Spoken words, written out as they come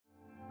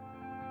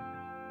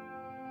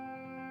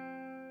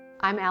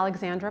I'm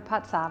Alexandra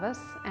Patsavas,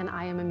 and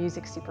I am a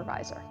music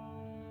supervisor.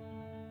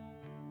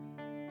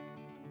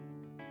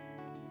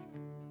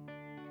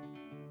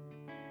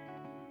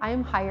 I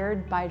am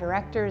hired by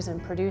directors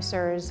and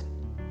producers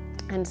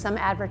and some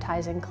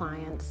advertising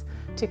clients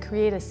to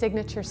create a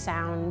signature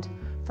sound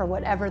for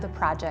whatever the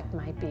project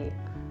might be,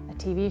 a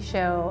TV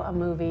show, a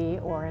movie,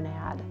 or an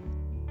ad.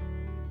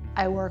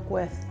 I work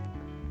with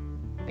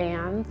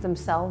bands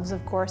themselves,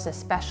 of course,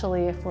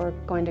 especially if we're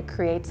going to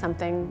create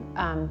something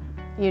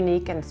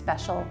unique and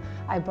special.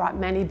 I brought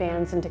many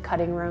bands into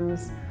cutting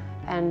rooms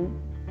and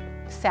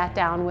sat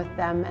down with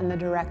them and the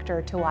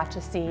director to watch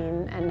a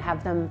scene and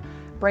have them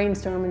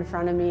brainstorm in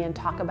front of me and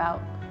talk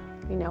about,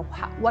 you know,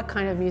 what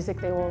kind of music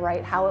they will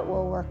write, how it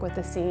will work with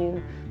the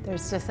scene.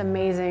 There's just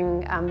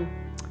amazing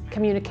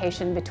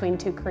communication between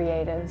two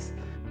creatives.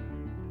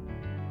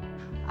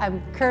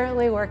 I'm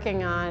currently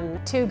working on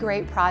two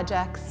great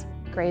projects,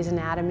 Grey's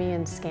Anatomy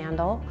and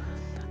Scandal.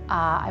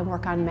 I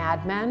work on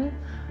Mad Men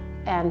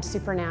and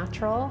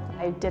Supernatural.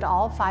 I did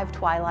all 5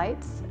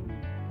 Twilights.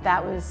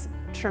 That was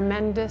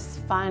tremendous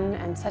fun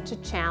and such a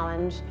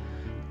challenge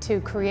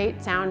to create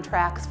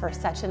soundtracks for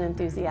such an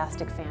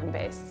enthusiastic fan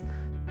base.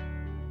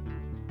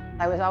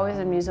 I was always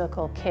a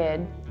musical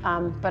kid,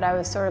 but I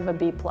was sort of a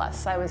B+.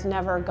 I was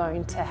never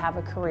going to have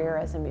a career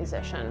as a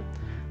musician.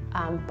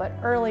 But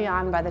early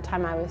on, by the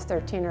time I was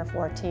 13 or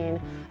 14,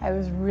 I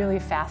was really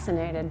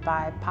fascinated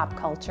by pop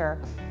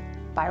culture,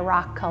 by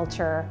rock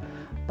culture,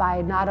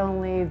 by not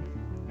only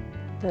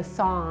the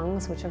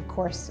songs, which of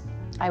course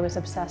I was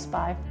obsessed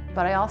by,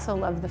 but I also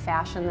loved the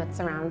fashion that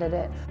surrounded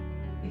it.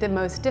 The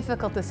most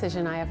difficult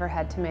decision I ever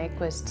had to make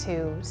was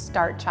to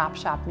start Chop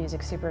Shop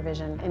Music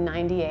Supervision in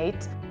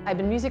 '98. I'd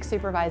been music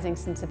supervising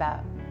since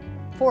about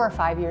 4 or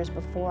 5 years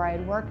before. I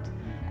had worked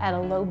at a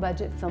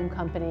low-budget film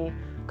company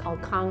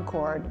called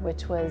Concord,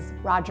 which was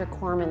Roger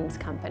Corman's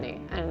company.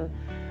 And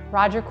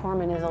Roger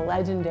Corman is a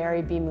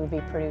legendary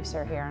B-movie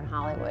producer here in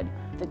Hollywood.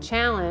 The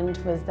challenge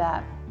was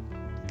that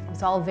it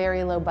was all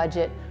very low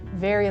budget,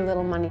 very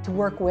little money to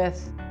work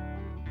with.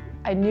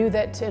 I knew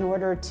that in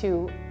order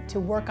to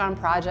work on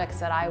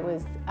projects that I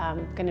was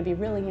going to be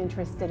really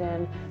interested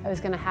in, I was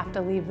going to have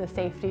to leave the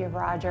safety of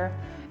Roger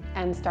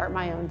and start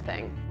my own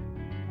thing.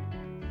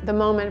 The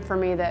moment for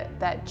me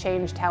that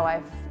changed how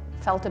I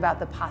felt about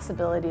the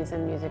possibilities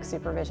in music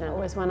supervision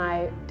was when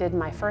I did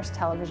my first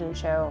television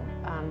show,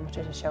 which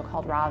is a show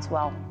called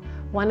Roswell.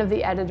 One of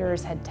the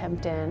editors had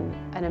temped in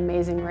an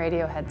amazing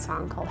Radiohead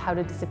song called How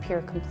to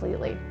Disappear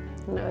Completely.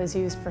 And it was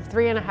used for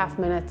 3.5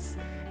 minutes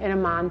in a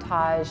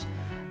montage,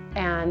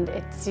 and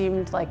it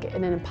seemed like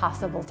an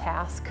impossible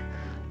task.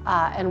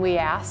 And we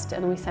asked,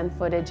 and we sent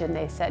footage, and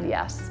they said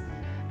yes.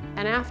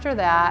 And after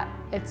that,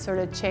 it sort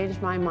of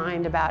changed my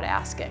mind about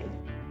asking.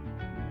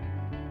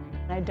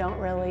 I don't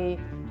really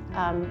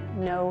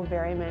know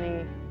very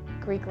many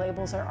Greek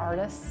labels or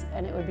artists,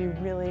 and it would be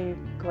really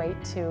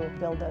great to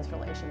build those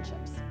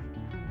relationships.